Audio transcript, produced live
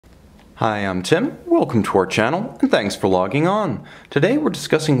Hi, I'm Tim. Welcome to our channel, and thanks for logging on. Today we're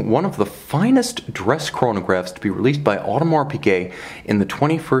discussing one of the finest dress chronographs to be released by Audemars Piguet in the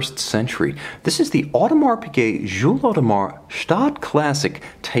 21st century. This is the Audemars Piguet Jules Audemars Gstaad Classic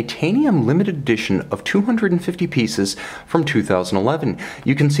Titanium Limited Edition of 250 pieces from 2011.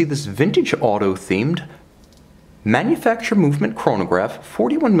 You can see this vintage auto-themed manufacture movement chronograph,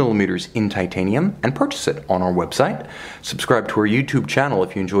 41mm in titanium, and purchase it on our website. Subscribe to our YouTube channel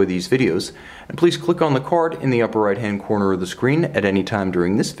if you enjoy these videos, and please click on the card in the upper right hand corner of the screen at any time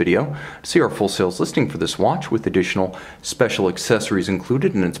during this video to see our full sales listing for this watch with additional special accessories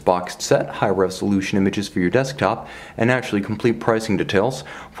included in its boxed set, high resolution images for your desktop, and actually complete pricing details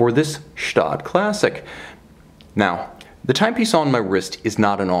for this Gstaad Classic. Now, the timepiece on my wrist is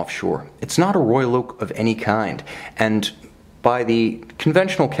not an offshore. It's not a royal oak of any kind, and by the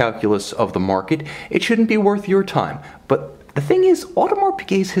conventional calculus of the market, it shouldn't be worth your time. But the thing is, Audemars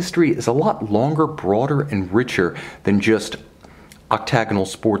Piguet's history is a lot longer, broader, and richer than just octagonal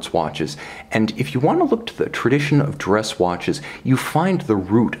sports watches. And if you want to look to the tradition of dress watches, you find the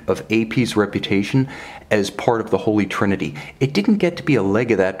root of AP's reputation as part of the Holy Trinity. It didn't get to be a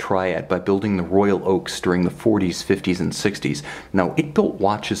leg of that triad by building the Royal Oaks during the 40s, 50s, and 60s. No, it built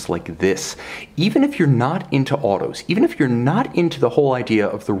watches like this. Even if you're not into autos, even if you're not into the whole idea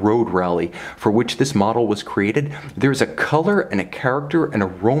of the road rally for which this model was created, there's a color and a character and a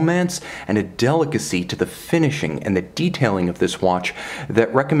romance and a delicacy to the finishing and the detailing of this watch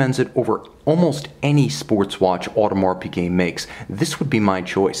that recommends it over almost any sports watch Audemars Piguet makes. This would be my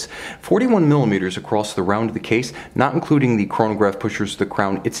choice. 41mm across the round of the case, not including the chronograph pushers to the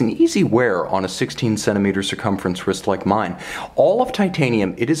crown. It's an easy wear on a 16cm circumference wrist like mine. All of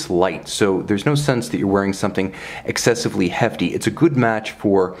titanium, it is light, so there's no sense that you're wearing something excessively hefty. It's a good match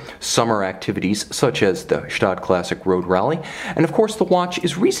for summer activities such as the Gstaad Classic Road Rally. And of course the watch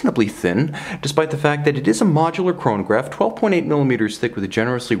is reasonably thin, despite the fact that it is a modular chronograph. 12.8mm thick with a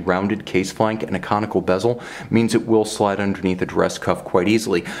generously rounded case flank and a conical bezel means it will slide underneath a dress cuff quite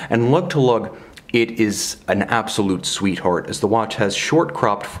easily. And lug-to-lug, it is an absolute sweetheart, as the watch has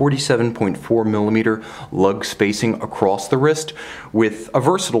short-cropped 47.4mm lug spacing across the wrist, with a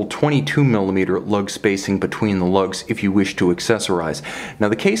versatile 22mm lug spacing between the lugs if you wish to accessorize. Now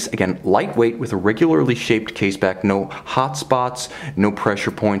the case, again, lightweight with a regularly shaped case back, no hot spots, no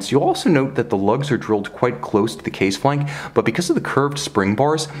pressure points. You'll also note that the lugs are drilled quite close to the case flank, but because of the curved spring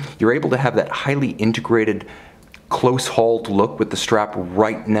bars, you're able to have that highly integrated close-hauled look with the strap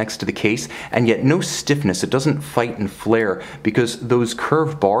right next to the case, and yet no stiffness. It doesn't fight and flare because those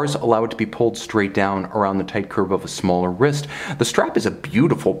curved bars allow it to be pulled straight down around the tight curve of a smaller wrist. The strap is a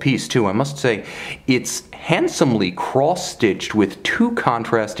beautiful piece too, I must say. It's handsomely cross-stitched with two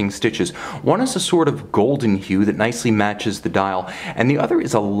contrasting stitches. One is a sort of golden hue that nicely matches the dial, and the other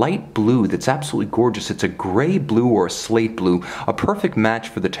is a light blue that's absolutely gorgeous. It's a gray blue or a slate blue, a perfect match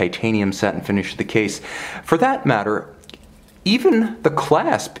for the titanium satin finish of the case. For that matter, even the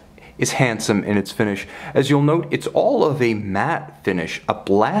clasp is handsome in its finish. As you'll note, it's all of a matte finish, a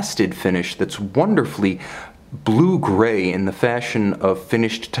blasted finish that's wonderfully blue-gray in the fashion of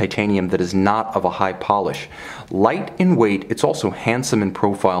finished titanium that is not of a high polish. Light in weight, it's also handsome in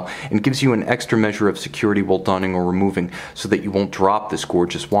profile and gives you an extra measure of security while donning or removing so that you won't drop this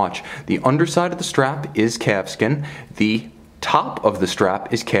gorgeous watch. The underside of the strap is calfskin. The top of the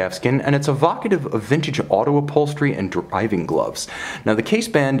strap is calfskin, and it's evocative of vintage auto upholstery and driving gloves. Now the case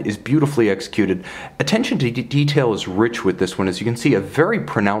band is beautifully executed. Attention to detail is rich with this one, as you can see a very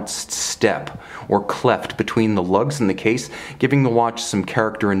pronounced step or cleft between the lugs and the case, giving the watch some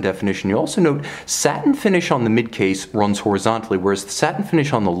character and definition. You also note satin finish on the mid case runs horizontally, whereas the satin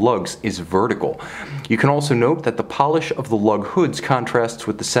finish on the lugs is vertical. You can also note that the polish of the lug hoods contrasts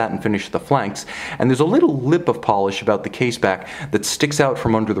with the satin finish of the flanks, and there's a little lip of polish about the case back that sticks out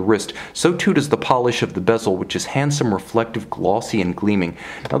from under the wrist. So too does the polish of the bezel, which is handsome, reflective, glossy, and gleaming.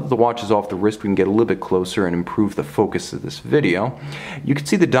 Now that the watch is off the wrist, we can get a little bit closer and improve the focus of this video. You can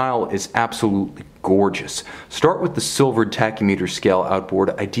see the dial is absolutely gorgeous. Start with the silvered tachymeter scale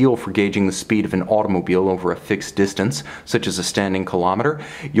outboard, ideal for gauging the speed of an automobile over a fixed distance, such as a standing kilometer.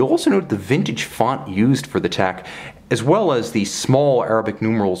 You'll also note the vintage font used for the tach, as well as the small Arabic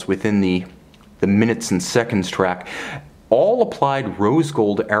numerals within the minutes and seconds track. All applied rose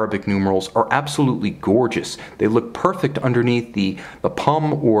gold Arabic numerals are absolutely gorgeous. They look perfect underneath the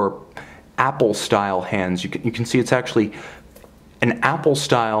palm or apple style hands. You can see it's actually an apple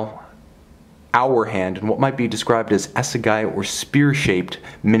style hour hand and what might be described as assegai or spear-shaped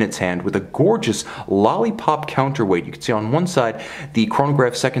minutes hand with a gorgeous lollipop counterweight. You can see on one side the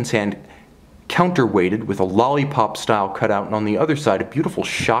chronograph seconds hand counterweighted with a lollipop style cutout, and on the other side a beautiful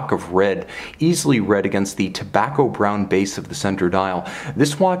shock of red, easily read against the tobacco brown base of the center dial.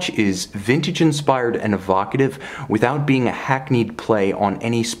 This watch is vintage inspired and evocative without being a hackneyed play on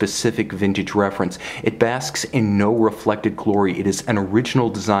any specific vintage reference. It basks in no reflected glory. It is an original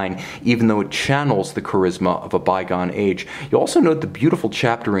design, even though it channels the charisma of a bygone age. You'll also note the beautiful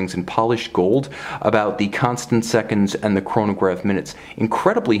chapter rings in polished gold about the constant seconds and the chronograph minutes.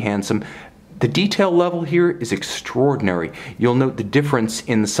 Incredibly handsome. The detail level here is extraordinary. You'll note the difference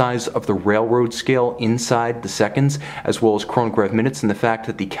in the size of the railroad scale inside the seconds, as well as chronograph minutes, and the fact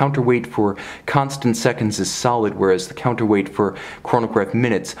that the counterweight for constant seconds is solid, whereas the counterweight for chronograph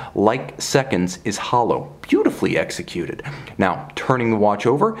minutes, like seconds, is hollow. Beautifully executed. Now, turning the watch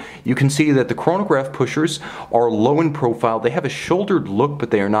over, you can see that the chronograph pushers are low in profile. They have a shouldered look, but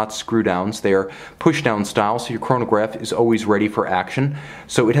they are not screw downs. They are push down style, so your chronograph is always ready for action.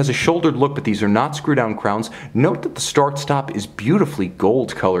 So it has a shouldered look, but these are not screw down crowns. Note that the start stop is beautifully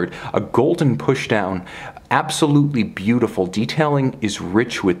gold colored, a golden push down. Absolutely beautiful. Detailing is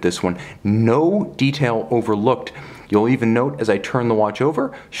rich with this one. No detail overlooked. You'll even note as I turn the watch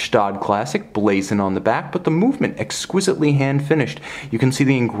over, Gstaad Classic blazoned on the back, but the movement exquisitely hand finished. You can see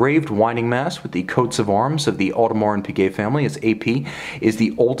the engraved winding mass with the coats of arms of the Audemars and Piguet family, as AP is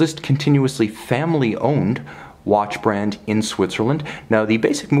the oldest continuously family-owned watch brand in Switzerland. Now, the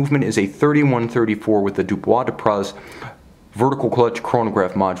basic movement is a 3134 with the Du Bois-de-Praz vertical clutch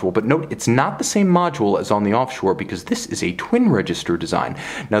chronograph module, but note it's not the same module as on the offshore because this is a twin register design.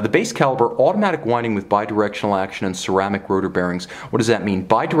 Now, the base caliber, automatic winding with bidirectional action and ceramic rotor bearings. What does that mean?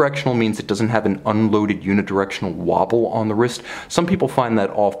 Bidirectional means it doesn't have an unloaded unidirectional wobble on the wrist. Some people find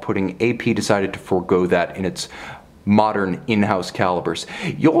that off-putting. AP decided to forego that in its modern in-house calibers.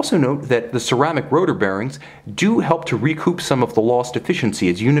 You'll also note that the ceramic rotor bearings do help to recoup some of the lost efficiency,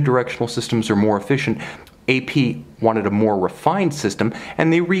 as unidirectional systems are more efficient. AP wanted a more refined system,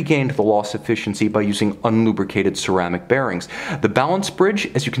 and they regained the lost efficiency by using unlubricated ceramic bearings. The balance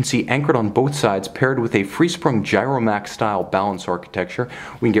bridge, as you can see, anchored on both sides, paired with a free-sprung gyromax style balance architecture.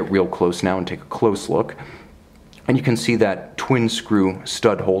 We can get real close now and take a close look. And you can see that twin screw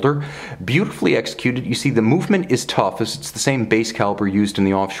stud holder. Beautifully executed. You see the movement is tough, as it's the same base caliber used in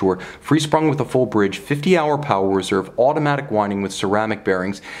the offshore. Free sprung with a full bridge, 50-hour power reserve, automatic winding with ceramic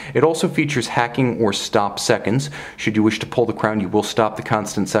bearings. It also features hacking or stop seconds. Should you wish to pull the crown, you will stop the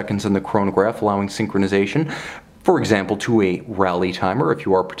constant seconds in the chronograph, allowing synchronization. For example, to a rally timer if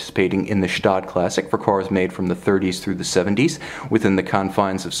you are participating in the Gstaad Classic for cars made from the 30s through the 70s within the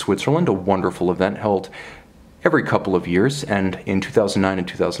confines of Switzerland, a wonderful event held every couple of years, and in 2009 and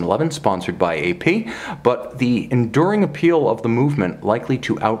 2011 sponsored by AP, but the enduring appeal of the movement likely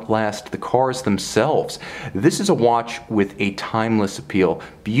to outlast the cars themselves. This is a watch with a timeless appeal,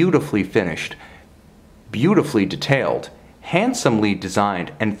 beautifully finished, beautifully detailed, handsomely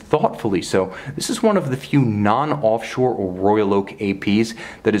designed, and thoughtfully so. This is one of the few non-offshore or Royal Oak APs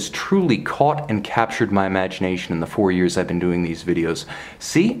that has truly caught and captured my imagination in the 4 years I've been doing these videos.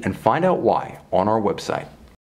 See and find out why on our website.